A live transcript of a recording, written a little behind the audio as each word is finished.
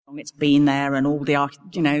it's been there and all the,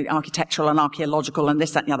 architectural and archaeological and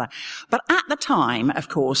this, that and the other. But at the time, of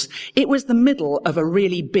course, it was the middle of a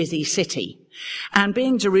really busy city. And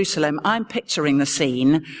being Jerusalem, I'm picturing the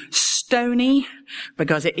scene stony,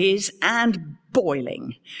 because it is, and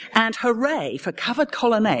boiling. And hooray for covered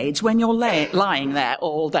colonnades when you're lying there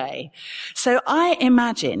all day. So I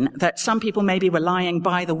imagine that some people maybe were lying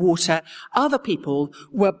by the water, other people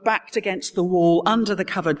were backed against the wall under the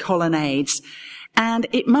covered colonnades, and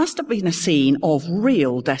it must have been a scene of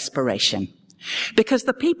real desperation. Because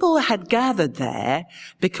the people had gathered there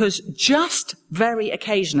because just very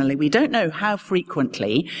occasionally, we don't know how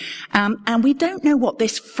frequently, and we don't know what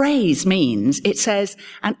this phrase means. It says,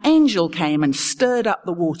 an angel came and stirred up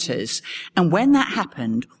the waters, and when that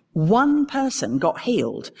happened, one person got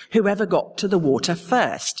healed, whoever got to the water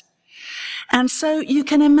first. And so you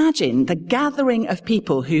can imagine the gathering of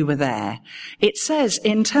people who were there. It says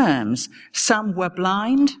in terms, some were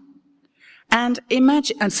blind, and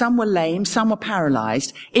some were lame, some were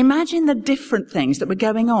paralyzed. Imagine the different things that were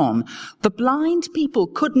going on. The blind people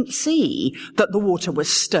couldn't see that the water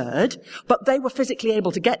was stirred, but they were physically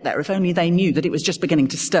able to get there if only they knew that it was just beginning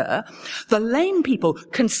to stir. The lame people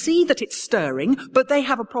can see that it's stirring, but they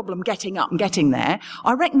have a problem getting up and getting there.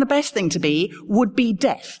 I reckon the best thing to be would be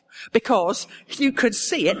deaf, because you could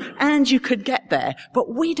see it and you could get there.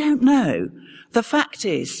 But we don't know. The fact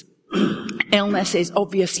is, illness is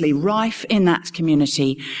obviously rife in that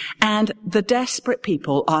community, and the desperate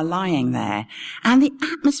people are lying there. And the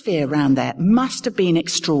atmosphere around there must have been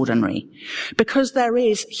extraordinary, because there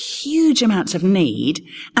is huge amounts of need,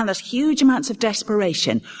 and there's huge amounts of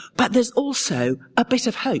desperation, but there's also a bit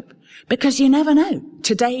of hope. Because you never know.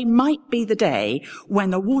 Today might be the day when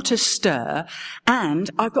the waters stir, and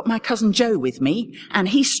I've got my cousin Joe with me, and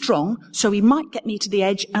he's strong, so he might get me to the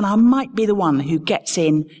edge, and I might be the one who gets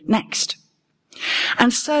in next.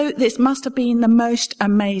 And so this must have been the most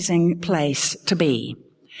amazing place to be,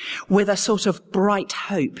 with a sort of bright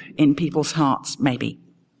hope in people's hearts, maybe.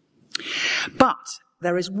 But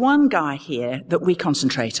there is one guy here that we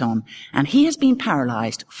concentrate on, and he has been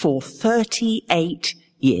paralyzed for 38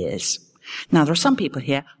 years. Now, there are some people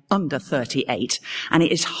here under 38, and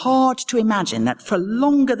it is hard to imagine that for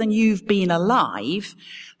longer than you've been alive,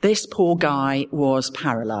 this poor guy was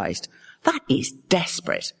paralyzed. That is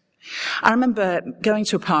desperate. I remember going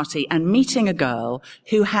to a party and meeting a girl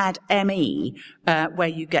who had ME, where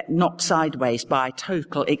you get knocked sideways by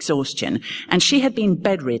total exhaustion. And she had been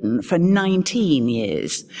bedridden for 19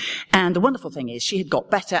 years. And the wonderful thing is she had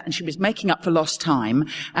got better, and she was making up for lost time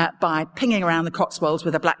by pinging around the Cotswolds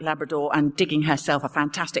with a black Labrador and digging herself a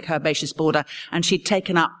fantastic herbaceous border. And she'd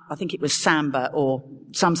taken up, I think it was samba or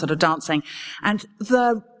some sort of dancing. And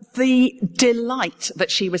the delight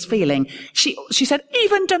that she was feeling. She said,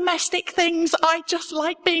 even domestic things, I just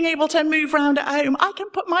like being able to move around at home. I can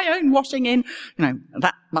put my own washing in.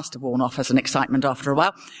 That must have worn off as an excitement after a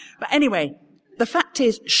while. But anyway, the fact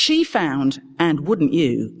is, she found, and wouldn't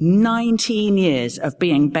you, 19 years of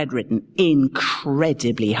being bedridden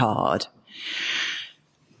incredibly hard.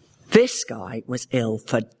 This guy was ill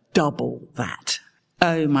for double that.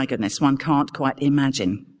 Oh my goodness, one can't quite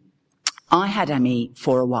imagine. I had ME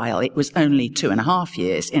for a while. It was only 2.5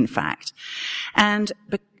 years, in fact. And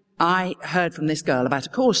I heard from this girl about the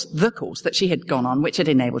course that she had gone on, which had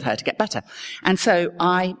enabled her to get better. And so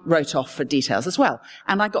I wrote off for details as well.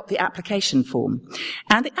 And I got the application form.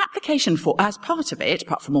 And the application form, as part of it,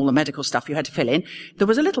 apart from all the medical stuff you had to fill in, there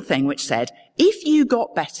was a little thing which said, if you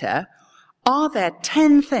got better, are there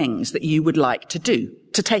 10 things that you would like to do,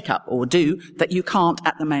 to take up or do, that you can't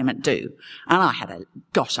at the moment do? And I had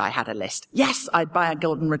a list. Yes, I'd buy a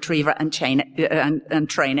golden retriever and chain it, and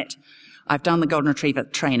train it. I've done the golden retriever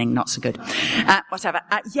training, not so good. Whatever.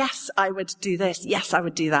 Yes, I would do this. Yes, I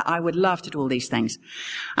would do that. I would love to do all these things.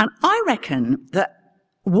 And I reckon that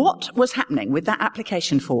what was happening with that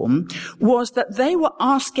application form was that they were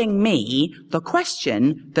asking me the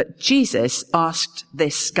question that Jesus asked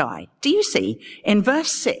this guy. Do you see? In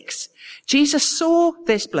verse 6, Jesus saw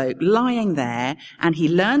this bloke lying there, and he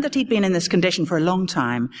learned that he'd been in this condition for a long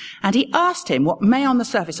time, and he asked him what may on the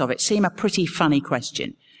surface of it seem a pretty funny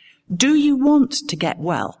question. Do you want to get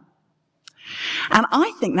well? And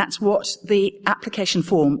I think that's what the application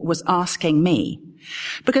form was asking me.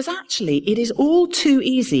 Because actually, it is all too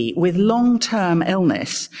easy with long-term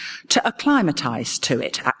illness to acclimatize to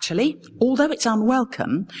it, actually. Although it's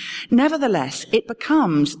unwelcome, nevertheless, it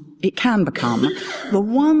can become the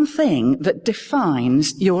one thing that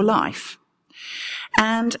defines your life.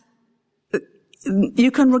 And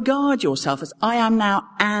you can regard yourself as, I am now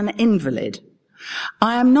an invalid.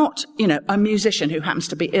 I am not, a musician who happens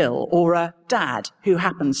to be ill or a dad who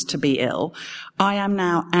happens to be ill. I am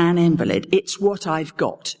now an invalid. It's what I've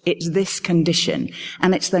got. It's this condition.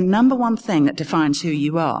 And it's the number one thing that defines who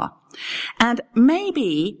you are. And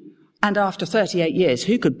maybe, and after 38 years,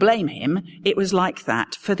 who could blame him? It was like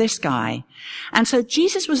that for this guy. And so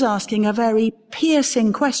Jesus was asking a very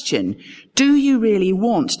piercing question. Do you really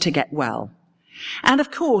want to get well? And of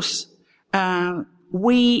course,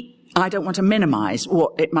 I don't want to minimize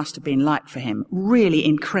what it must have been like for him. Really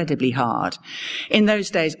incredibly hard. In those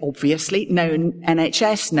days, obviously, no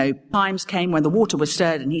NHS, no times came when the water was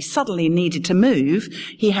stirred and he suddenly needed to move.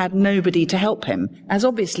 He had nobody to help him, as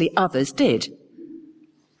obviously others did.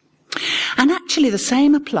 And actually the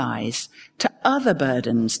same applies to other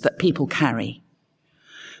burdens that people carry.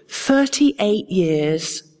 38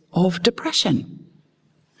 years of depression.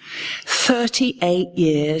 38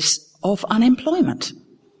 years of unemployment.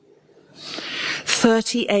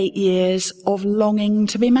 38 years of longing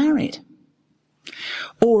to be married,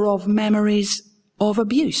 or of memories of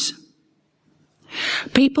abuse.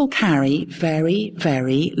 People carry very,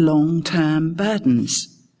 very long-term burdens,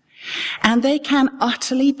 and they can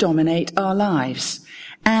utterly dominate our lives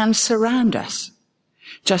and surround us,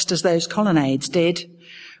 just as those colonnades did,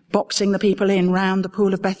 boxing the people in round the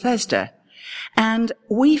pool of Bethesda. And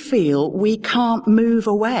we feel we can't move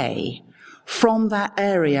away from that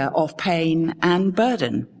area of pain and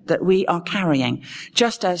burden that we are carrying,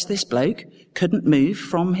 just as this bloke couldn't move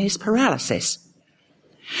from his paralysis.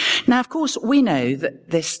 Now, of course, we know that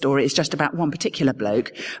this story is just about one particular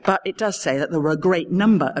bloke, but it does say that there were a great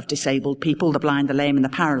number of disabled people, the blind, the lame, and the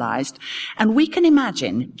paralyzed, and we can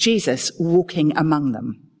imagine Jesus walking among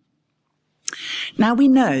them. Now, we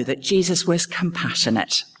know that Jesus was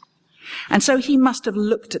compassionate, and so he must have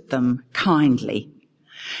looked at them kindly.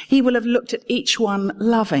 He will have looked at each one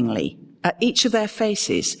lovingly, at each of their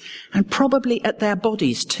faces, and probably at their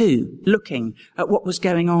bodies too, looking at what was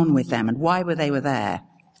going on with them and why they were there.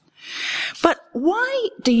 But why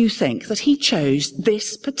do you think that he chose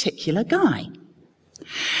this particular guy?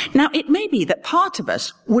 Now, it may be that part of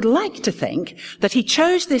us would like to think that he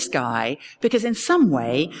chose this guy because in some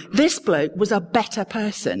way this bloke was a better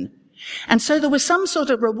person. And so there was some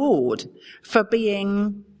sort of reward for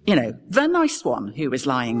being, the nice one who was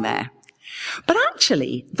lying there. But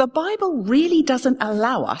actually, the Bible really doesn't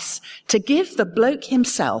allow us to give the bloke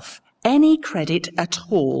himself any credit at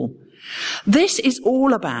all. This is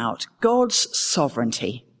all about God's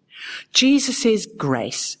sovereignty, Jesus'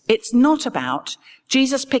 grace. It's not about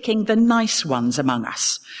Jesus picking the nice ones among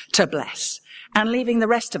us to bless and leaving the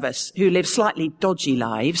rest of us who live slightly dodgy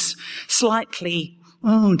lives, slightly,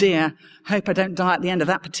 oh dear, hope I don't die at the end of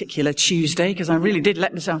that particular Tuesday because I really did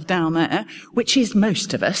let myself down there, which is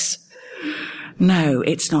most of us. No,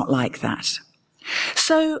 it's not like that.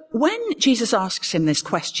 So when Jesus asks him this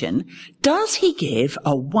question, does he give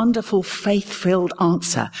a wonderful faith-filled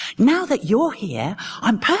answer? Now that you're here,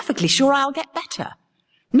 I'm perfectly sure I'll get better.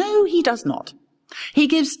 No, he does not. He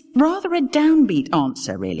gives rather a downbeat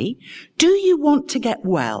answer, really. Do you want to get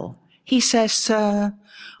well? He says, Sir,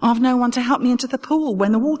 I've no one to help me into the pool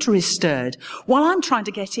when the water is stirred. While I'm trying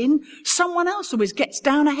to get in, someone else always gets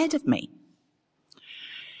down ahead of me.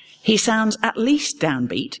 He sounds at least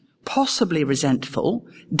downbeat, possibly resentful,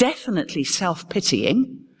 definitely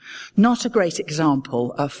self-pitying, not a great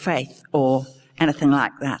example of faith or anything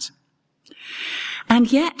like that.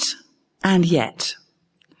 And yet,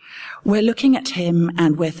 we're looking at him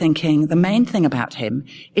and we're thinking the main thing about him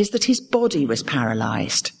is that his body was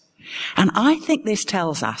paralyzed. And I think this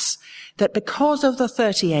tells us that because of the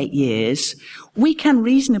 38 years, we can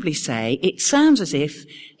reasonably say it sounds as if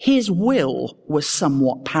his will was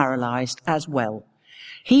somewhat paralyzed as well.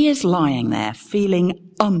 He is lying there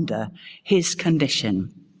feeling under his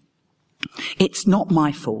condition. It's not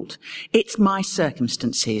my fault. It's my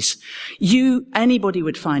circumstances. Anybody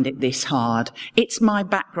would find it this hard. It's my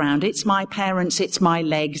background. It's my parents. It's my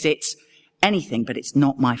legs. It's anything, but it's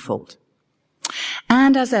not my fault.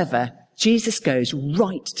 And as ever, Jesus goes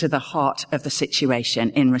right to the heart of the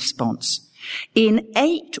situation in response. In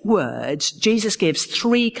 8 words, Jesus gives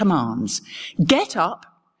 3 commands. Get up,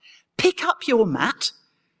 pick up your mat,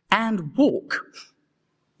 and walk.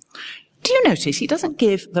 Do you notice he doesn't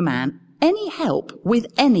give the man any help with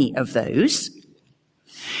any of those?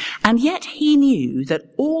 And yet he knew that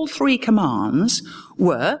all 3 commands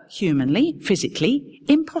were humanly, physically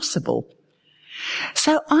impossible.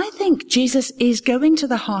 So I think Jesus is going to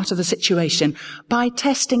the heart of the situation by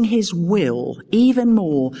testing his will even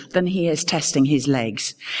more than he is testing his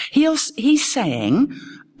legs. He's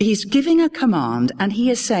giving a command and he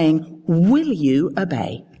is saying, will you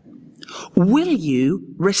obey? Will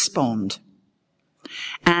you respond?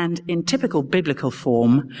 And in typical biblical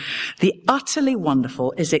form, the utterly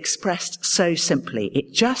wonderful is expressed so simply.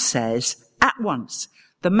 It just says, at once,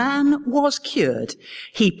 the man was cured.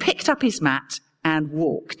 He picked up his mat and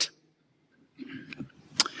walked.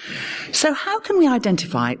 So how can we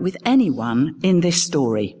identify with anyone in this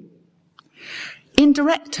story? In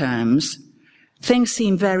direct terms, things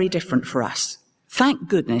seem very different for us. Thank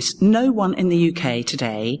goodness no one in the UK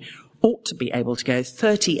today ought to be able to go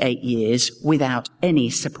 38 years without any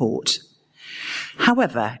support.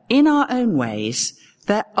 However, in our own ways,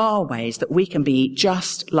 there are ways that we can be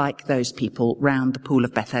just like those people round the pool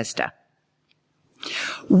of Bethesda.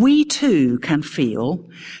 We too can feel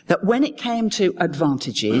that when it came to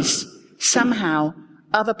advantages, somehow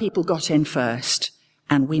other people got in first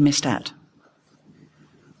and we missed out.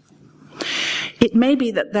 It may be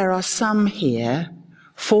that there are some here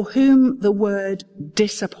for whom the word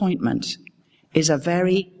disappointment is a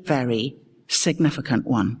very, very significant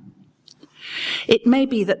one. It may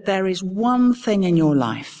be that there is one thing in your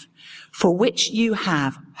life for which you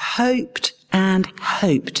have hoped and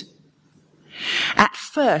hoped, at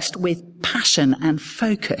first with passion and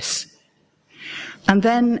focus, and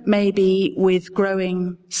then maybe with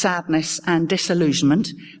growing sadness and disillusionment,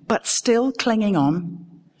 but still clinging on,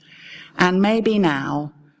 and maybe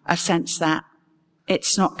now a sense that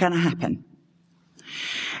it's not going to happen.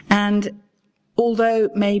 And although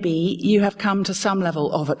maybe you have come to some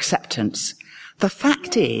level of acceptance, the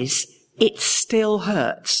fact is it still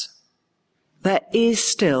hurts. There is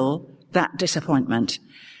still that disappointment,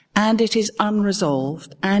 and it is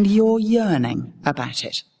unresolved, and you're yearning about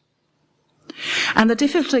it. And the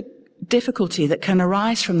difficulty that can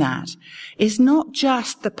arise from that is not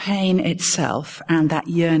just the pain itself and that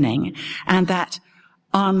yearning and that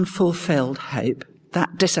unfulfilled hope,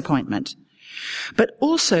 that disappointment, but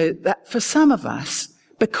also that for some of us,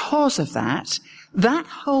 because of that, that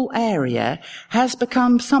whole area has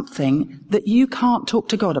become something that you can't talk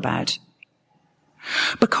to God about.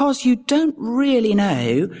 Because you don't really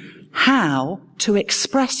know how to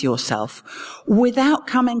express yourself without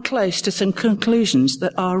coming close to some conclusions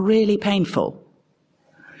that are really painful.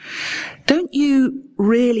 Don't you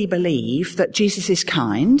really believe that Jesus is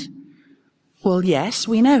kind? Well, yes,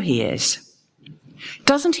 we know he is.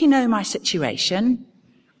 Doesn't he know my situation?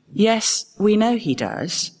 Yes, we know he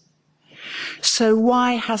does. So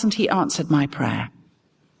why hasn't he answered my prayer?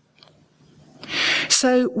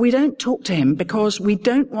 So we don't talk to him because we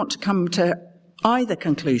don't want to come to either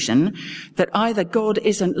conclusion that either God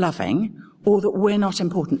isn't loving or that we're not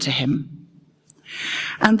important to him.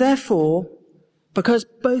 And therefore, because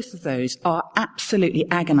both of those are absolutely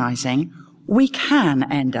agonizing, we can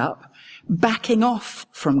end up backing off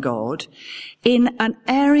from God in an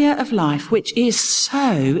area of life which is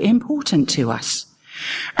so important to us.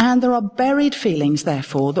 And there are buried feelings,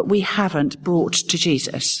 therefore, that we haven't brought to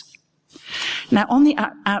Jesus. Now, on the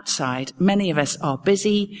outside, many of us are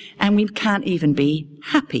busy and we can't even be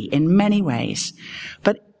happy in many ways.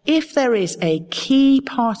 But if there is a key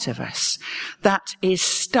part of us that is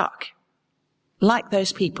stuck, like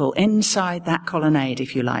those people inside that colonnade,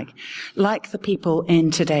 if you like the people in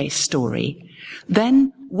today's story,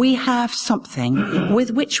 then we have something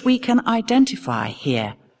with which we can identify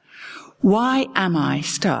here. Why am I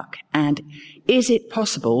stuck? And is it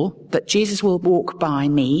possible that Jesus will walk by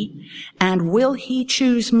me? And will he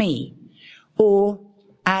choose me? Or,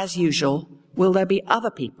 as usual, will there be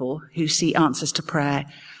other people who see answers to prayer,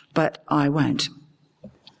 but I won't?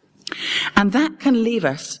 And that can leave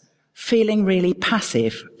us feeling really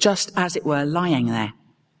passive, just as it were, lying there.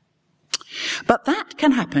 But that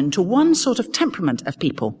can happen to one sort of temperament of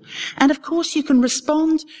people. And of course you can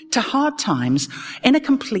respond to hard times in a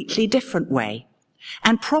completely different way.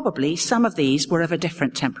 And probably some of these were of a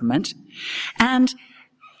different temperament. And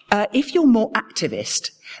if you're more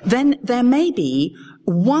activist, then there may be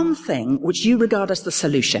one thing which you regard as the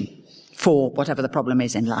solution for whatever the problem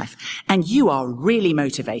is in life. And you are really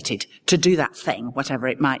motivated to do that thing, whatever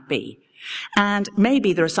it might be. And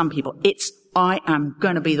maybe there are some people, I am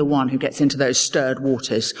going to be the one who gets into those stirred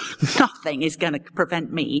waters. Nothing is going to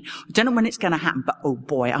prevent me. I don't know when it's going to happen, but oh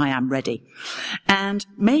boy, I am ready. And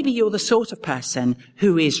maybe you're the sort of person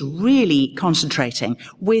who is really concentrating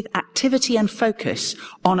with activity and focus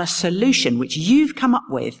on a solution which you've come up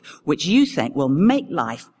with, which you think will make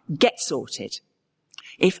life get sorted.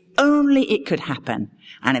 If only it could happen.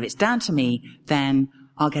 And if it's down to me, then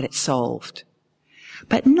I'll get it solved.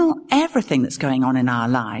 But not everything that's going on in our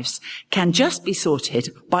lives can just be sorted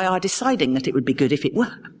by our deciding that it would be good if it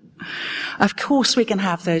were. Of course we can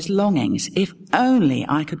have those longings. If only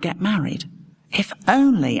I could get married. If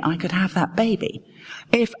only I could have that baby.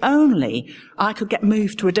 If only I could get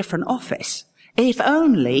moved to a different office. If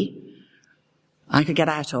only I could get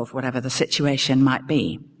out of whatever the situation might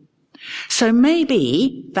be. So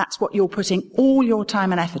maybe that's what you're putting all your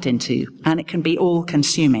time and effort into, and it can be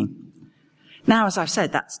all-consuming. Now, as I've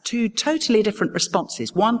said, that's two totally different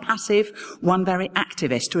responses. One passive, one very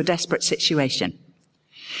activist to a desperate situation.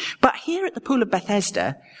 But here at the Pool of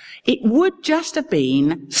Bethesda, it would just have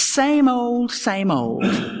been same old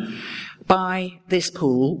by this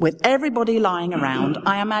pool with everybody lying around.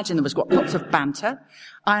 I imagine there was lots of banter.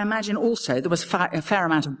 I imagine also there was a fair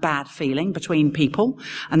amount of bad feeling between people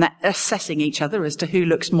and that assessing each other as to who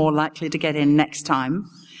looks more likely to get in next time.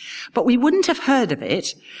 But we wouldn't have heard of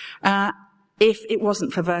it if it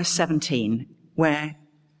wasn't for verse 17, where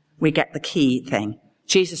we get the key thing.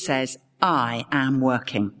 Jesus says, I am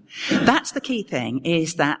working. That's the key thing,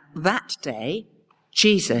 is that day,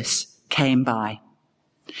 Jesus came by.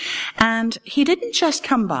 And he didn't just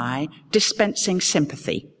come by dispensing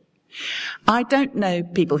sympathy. I don't know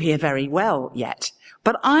people here very well yet,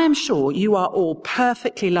 but I am sure you are all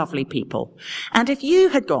perfectly lovely people. And if you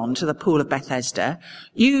had gone to the Pool of Bethesda,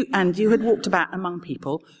 you had walked about among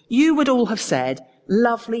people, you would all have said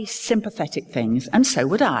lovely, sympathetic things, and so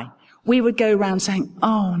would I. We would go around saying,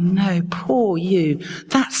 oh no, poor you,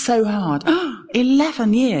 that's so hard. Oh,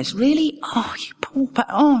 11 years, really? Oh, you poor,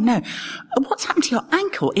 oh no. What's happened to your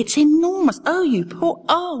ankle? It's enormous. Oh, you poor,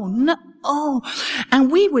 oh no, oh.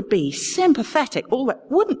 And we would be sympathetic,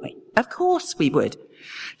 wouldn't we? Of course we would.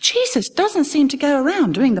 Jesus doesn't seem to go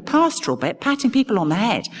around doing the pastoral bit, patting people on the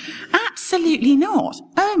head. Absolutely not.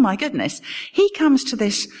 Oh my goodness. He comes to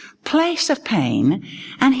this place of pain,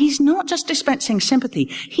 and he's not just dispensing sympathy.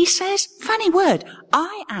 He says, funny word,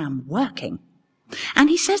 I am working. And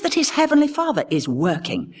he says that his heavenly Father is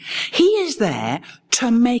working. He is there to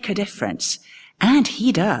make a difference. And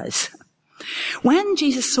he does. When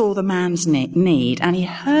Jesus saw the man's need and he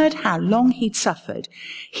heard how long he'd suffered,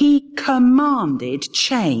 he commanded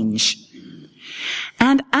change.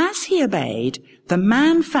 And as he obeyed, the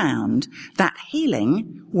man found that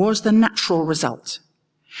healing was the natural result.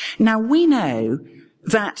 Now, we know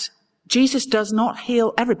that Jesus does not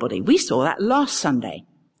heal everybody. We saw that last Sunday.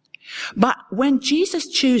 But when Jesus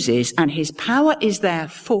chooses and his power is there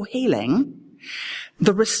for healing,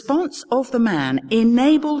 the response of the man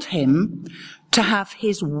enabled him to have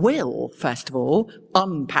his will, first of all,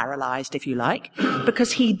 unparalyzed, if you like,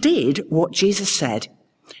 because he did what Jesus said.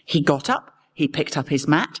 He got up, he picked up his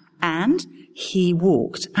mat, and he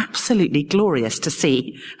walked. Absolutely glorious to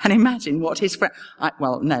see and imagine what his friend...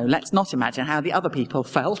 well, no, let's not imagine how the other people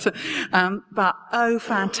felt. But, oh,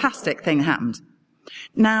 fantastic thing happened.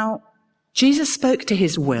 Now, Jesus spoke to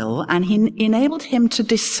his will, and he enabled him to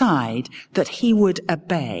decide that he would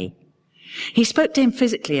obey. He spoke to him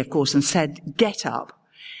physically, of course, and said, get up.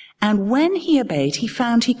 And when he obeyed, he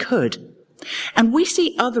found he could. And we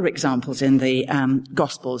see other examples in the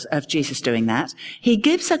Gospels of Jesus doing that. He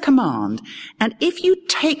gives a command, and if you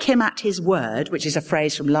take him at his word, which is a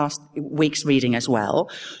phrase from last week's reading as well,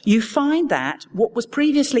 you find that what was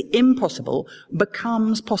previously impossible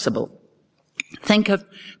becomes possible. Think of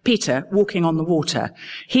Peter walking on the water.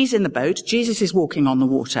 He's in the boat, Jesus is walking on the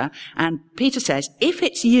water, and Peter says, if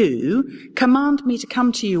it's you, command me to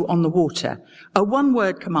come to you on the water. A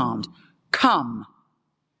one-word command, come.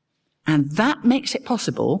 And that makes it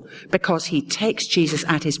possible because he takes Jesus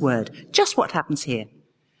at his word. Just what happens here.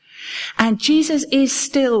 And Jesus is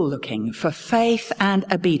still looking for faith and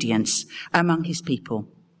obedience among his people.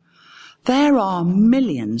 There are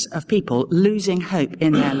millions of people losing hope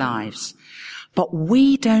in their lives. But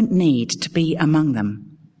we don't need to be among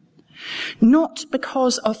them. Not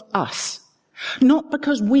because of us. Not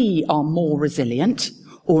because we are more resilient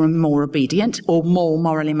or more obedient or more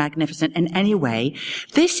morally magnificent in any way.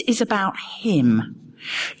 This is about him.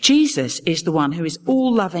 Jesus is the one who is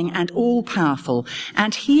all-loving and all-powerful,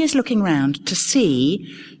 and he is looking round to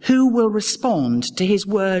see who will respond to his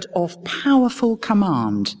word of powerful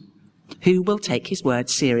command, who will take his word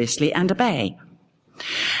seriously and obey.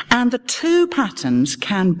 And the two patterns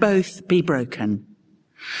can both be broken.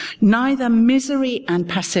 Neither misery and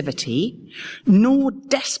passivity, nor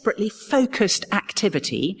desperately focused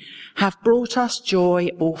activity have brought us joy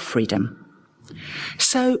or freedom.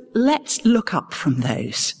 So let's look up from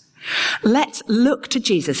those. Let's look to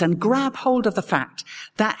Jesus and grab hold of the fact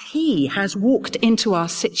that he has walked into our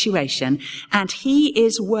situation and he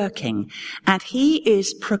is working and he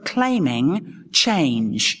is proclaiming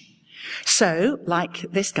change. So, like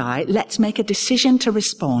this guy, let's make a decision to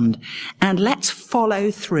respond and let's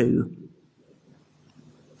follow through.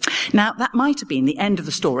 Now, that might have been the end of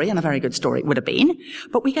the story, and a very good story it would have been,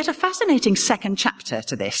 but we get a fascinating second chapter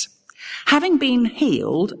to this. Having been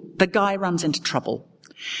healed, the guy runs into trouble.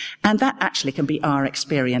 And that actually can be our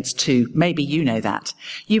experience too. Maybe you know that.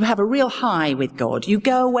 You have a real high with God. You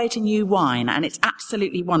go away to new wine and it's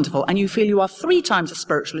absolutely wonderful and you feel you are 3 times as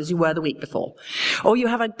spiritual as you were the week before. Or you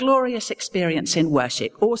have a glorious experience in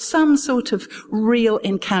worship or some sort of real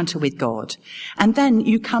encounter with God. And then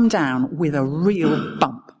you come down with a real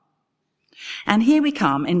bump. And here we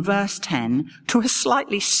come in verse 10 to a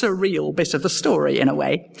slightly surreal bit of the story in a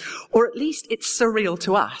way. Or at least it's surreal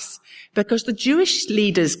to us. Because the Jewish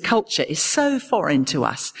leaders' culture is so foreign to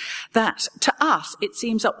us that to us it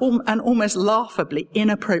seems an almost laughably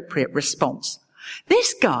inappropriate response.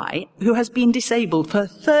 This guy, who has been disabled for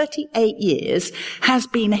 38 years, has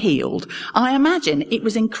been healed. I imagine it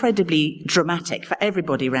was incredibly dramatic for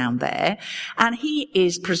everybody round there. And he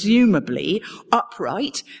is presumably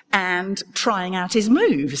upright and trying out his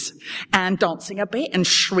moves and dancing a bit and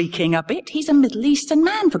shrieking a bit. He's a Middle Eastern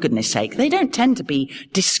man, for goodness sake. They don't tend to be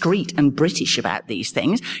discreet and British about these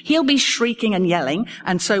things. He'll be shrieking and yelling,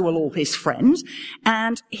 and so will all his friends.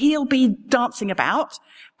 And he'll be dancing about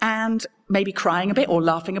and maybe crying a bit or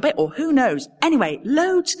laughing a bit or who knows. Anyway,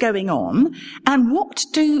 loads going on. And what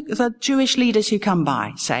do the Jewish leaders who come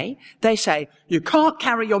by say? They say, you can't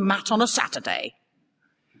carry your mat on a Saturday.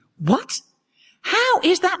 What? How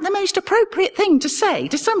is that the most appropriate thing to say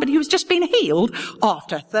to somebody who's just been healed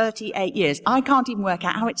after 38 years? I can't even work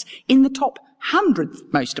out how it's in the top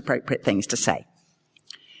 100 most appropriate things to say.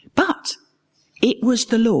 But it was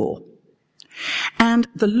the law. And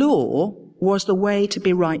the law was the way to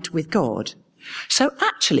be right with God. So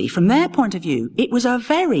actually, from their point of view, it was a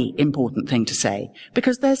very important thing to say,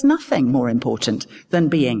 because there's nothing more important than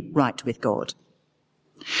being right with God.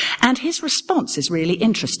 And his response is really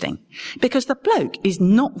interesting, because the bloke is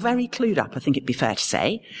not very clued up, I think it'd be fair to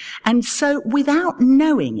say. And so without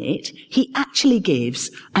knowing it, he actually gives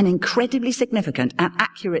an incredibly significant and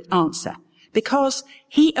accurate answer, because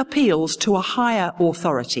he appeals to a higher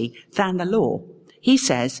authority than the law. He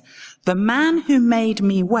says, the man who made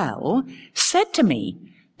me well said to me,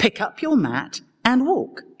 pick up your mat and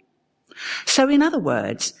walk. So in other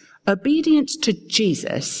words, obedience to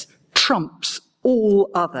Jesus trumps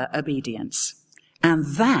all other obedience. And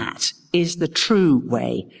that is the true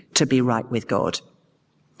way to be right with God.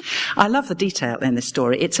 I love the detail in this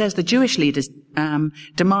story. It says the Jewish leaders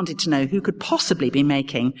demanded to know who could possibly be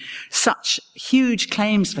making such huge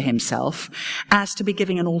claims for himself as to be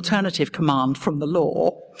giving an alternative command from the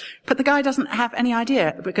law. But the guy doesn't have any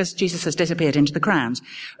idea because Jesus has disappeared into the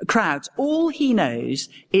crowds. All he knows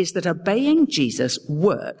is that obeying Jesus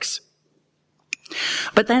works.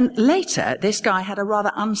 But then later, this guy had a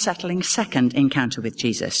rather unsettling second encounter with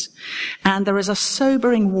Jesus. And there is a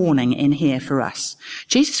sobering warning in here for us.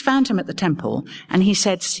 Jesus found him at the temple and he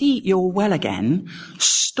said, see, you're well again.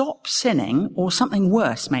 Stop sinning or something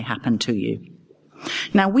worse may happen to you.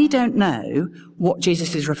 Now, we don't know what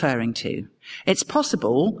Jesus is referring to. It's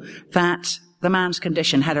possible that the man's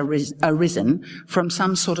condition had arisen from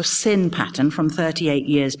some sort of sin pattern from 38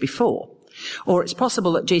 years before. Or it's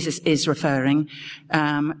possible that Jesus is referring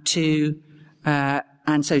and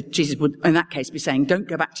so Jesus would, in that case, be saying, don't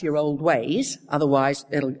go back to your old ways, otherwise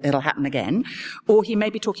it'll happen again. Or he may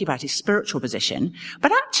be talking about his spiritual position.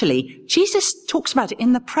 But actually, Jesus talks about it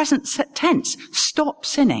in the present tense. Stop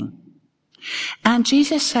sinning. And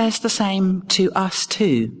Jesus says the same to us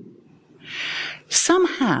too.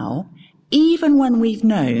 Somehow, even when we've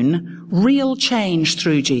known real change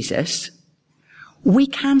through Jesus, we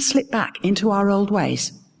can slip back into our old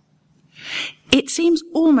ways. It seems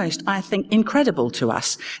almost, I think, incredible to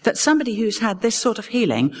us that somebody who's had this sort of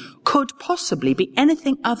healing could possibly be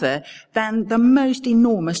anything other than the most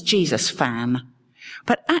enormous Jesus fan.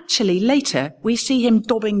 But actually, later, we see him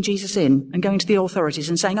dobbing Jesus in and going to the authorities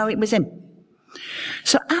and saying, oh, it was him.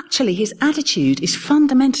 So actually, his attitude is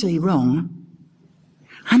fundamentally wrong.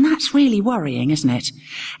 And that's really worrying, isn't it?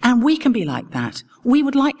 And we can be like that. We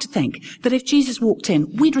would like to think that if Jesus walked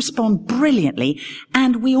in, we'd respond brilliantly,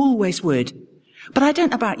 and we always would. But I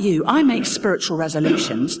don't know about you. I make spiritual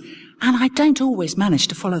resolutions, and I don't always manage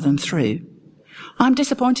to follow them through. I'm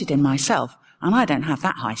disappointed in myself, and I don't have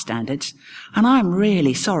that high standards. And I'm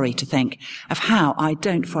really sorry to think of how I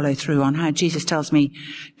don't follow through on how Jesus tells me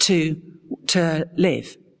to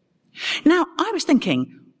live. Now, I was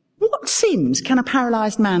thinking, what sins can a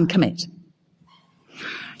paralyzed man commit?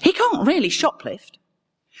 He can't really shoplift.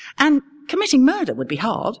 And committing murder would be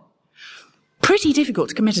hard. Pretty difficult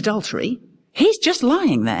to commit adultery. He's just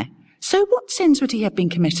lying there. So what sins would he have been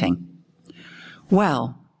committing?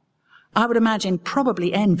 Well, I would imagine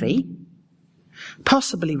probably envy,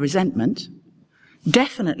 possibly resentment,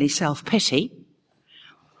 definitely self-pity.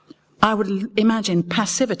 I would imagine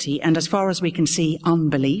passivity and, as far as we can see,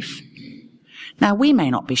 unbelief. Now, we may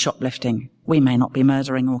not be shoplifting, we may not be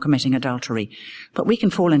murdering or committing adultery, but we can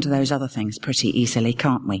fall into those other things pretty easily,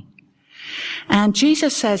 can't we? And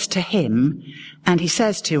Jesus says to him, and he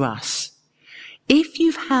says to us, if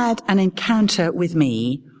you've had an encounter with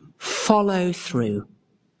me, follow through.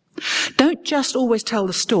 Don't just always tell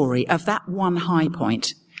the story of that one high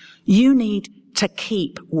point. You need to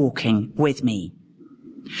keep walking with me.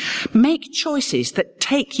 Make choices that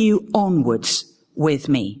take you onwards with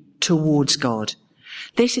me, towards God.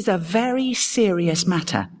 This is a very serious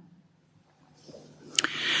matter.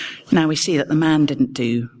 Now we see that the man didn't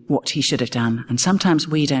do what he should have done, and sometimes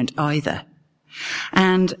we don't either.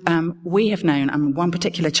 And we have known, one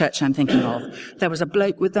particular church I'm thinking of, there was a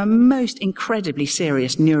bloke with the most incredibly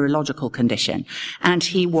serious neurological condition, and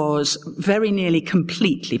he was very nearly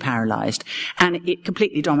completely paralyzed, and it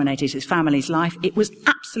completely dominated his family's life. It was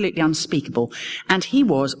absolutely unspeakable, and he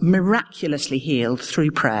was miraculously healed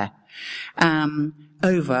through prayer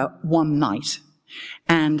over one night.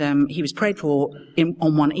 And he was prayed for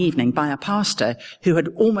on one evening by a pastor who had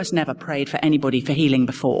almost never prayed for anybody for healing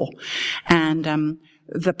before. And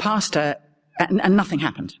the pastor, and nothing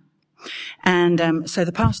happened. And so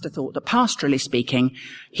the pastor thought that, pastorally speaking,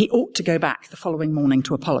 he ought to go back the following morning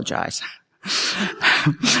to apologize.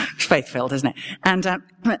 Faith-filled, isn't it? And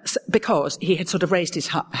because he had sort of raised his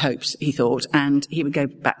hopes, he thought, and he would go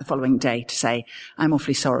back the following day to say, I'm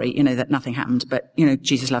awfully sorry, that nothing happened, but,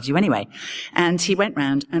 Jesus loves you anyway. And he went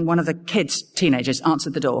round, and one of the kids, teenagers,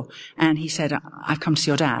 answered the door, and he said, I've come to see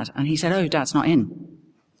your dad. And he said, oh, Dad's not in.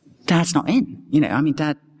 Dad's not in.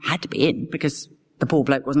 Dad had to be in, because the poor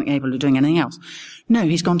bloke wasn't able to do anything else. No,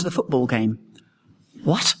 he's gone to the football game.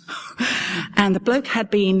 What? And the bloke had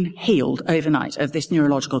been healed overnight of this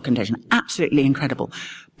neurological condition. Absolutely incredible.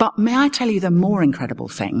 But may I tell you the more incredible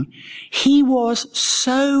thing? He was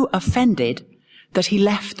so offended that he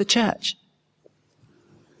left the church.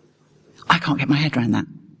 I can't get my head around that.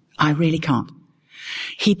 I really can't.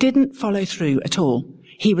 He didn't follow through at all.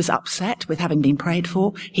 He was upset with having been prayed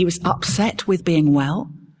for. He was upset with being well.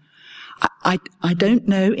 I don't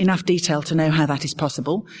know enough detail to know how that is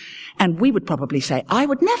possible. And we would probably say, I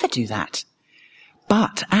would never do that.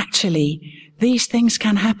 But actually, these things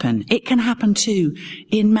can happen. It can happen too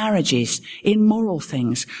in marriages, in moral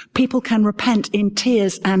things. People can repent in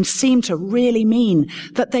tears and seem to really mean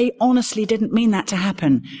that they honestly didn't mean that to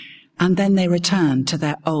happen. And then they return to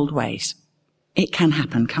their old ways. It can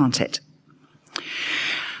happen, can't it?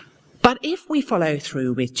 But if we follow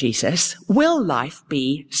through with Jesus, will life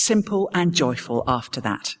be simple and joyful after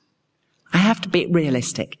that? I have to be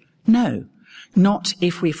realistic. No, not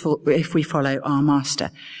if we follow our master.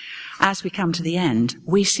 As we come to the end,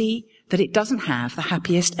 we see that it doesn't have the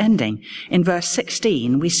happiest ending. In verse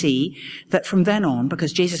 16, we see that from then on,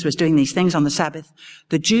 because Jesus was doing these things on the Sabbath,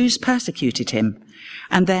 the Jews persecuted him.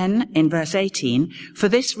 And then in verse 18, for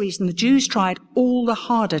this reason, the Jews tried all the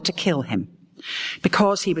harder to kill him,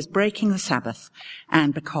 because he was breaking the Sabbath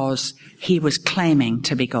and because he was claiming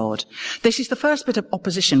to be God. This is the first bit of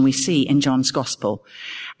opposition we see in John's Gospel.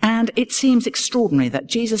 And it seems extraordinary that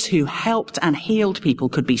Jesus, who helped and healed people,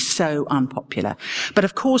 could be so unpopular. But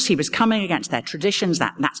of course, he was coming against their traditions.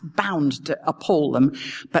 That's bound to appall them.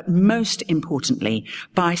 But most importantly,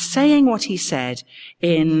 by saying what he said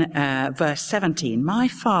in verse 17, my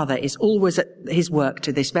Father is always at his work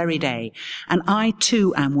to this very day, and I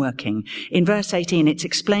too am working. In verse 18, it's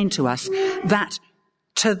explained to us that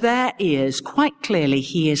to their ears, quite clearly,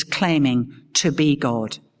 he is claiming to be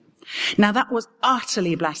God. Now, that was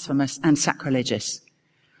utterly blasphemous and sacrilegious.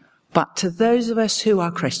 But to those of us who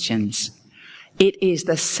are Christians, it is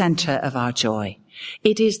the center of our joy.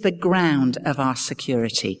 It is the ground of our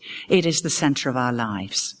security. It is the center of our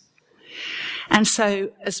lives. And so,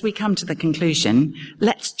 as we come to the conclusion,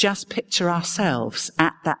 let's just picture ourselves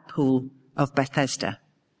at that pool of Bethesda.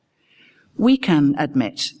 We can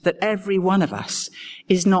admit that every one of us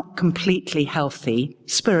is not completely healthy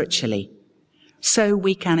spiritually. So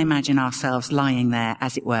we can imagine ourselves lying there,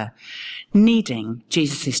 as it were, needing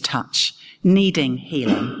Jesus' touch, needing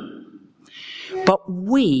healing. But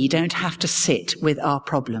we don't have to sit with our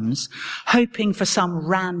problems, hoping for some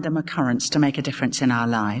random occurrence to make a difference in our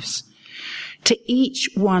lives. To each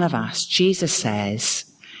one of us, Jesus says,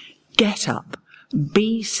 get up,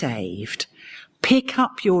 be saved, pick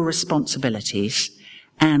up your responsibilities,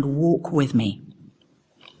 and walk with me.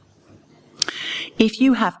 If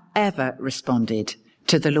you have ever responded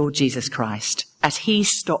to the Lord Jesus Christ as he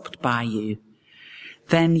stopped by you,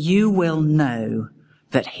 then you will know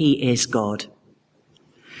that he is God.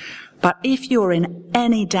 But if you're in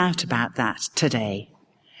any doubt about that today,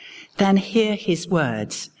 then hear his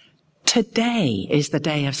words. Today is the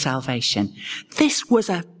day of salvation. This was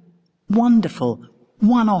a wonderful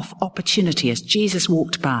one-off opportunity as Jesus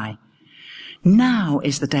walked by. Now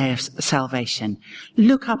is the day of salvation.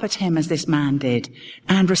 Look up at him as this man did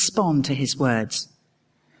and respond to his words.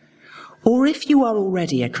 Or if you are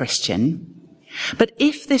already a Christian, but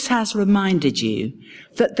if this has reminded you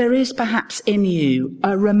that there is perhaps in you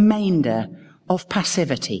a remainder of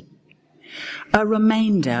passivity, a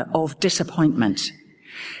remainder of disappointment,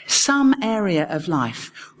 some area of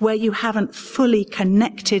life where you haven't fully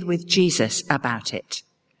connected with Jesus about it,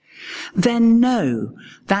 then know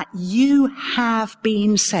that you have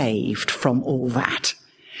been saved from all that.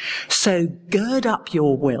 So gird up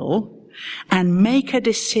your will and make a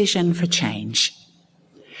decision for change.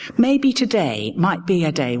 Maybe today might be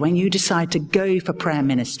a day when you decide to go for prayer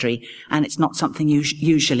ministry and it's not something you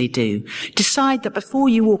usually do. Decide that before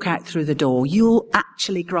you walk out through the door, you'll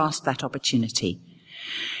actually grasp that opportunity.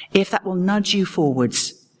 If that will nudge you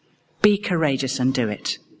forwards, be courageous and do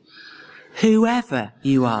it. Whoever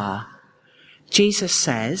you are, Jesus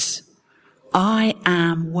says, I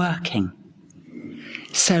am working.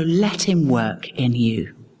 So let him work in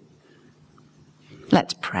you.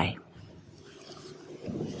 Let's pray.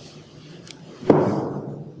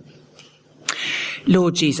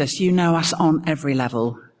 Lord Jesus, you know us on every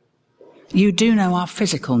level. You do know our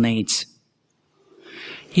physical needs.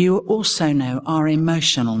 You also know our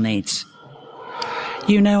emotional needs.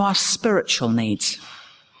 You know our spiritual needs.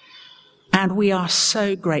 And we are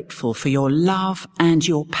so grateful for your love and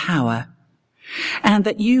your power, and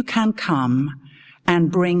that you can come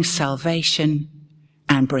and bring salvation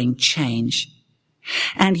and bring change.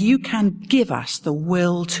 And you can give us the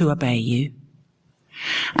will to obey you.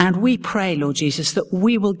 And we pray, Lord Jesus, that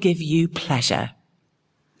we will give you pleasure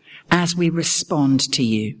as we respond to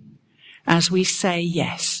you, as we say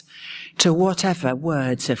yes to whatever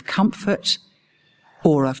words of comfort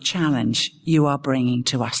or of challenge you are bringing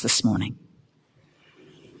to us this morning.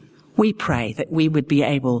 We pray that we would be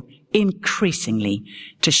able increasingly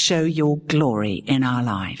to show your glory in our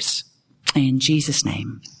lives. In Jesus'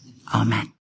 name, amen.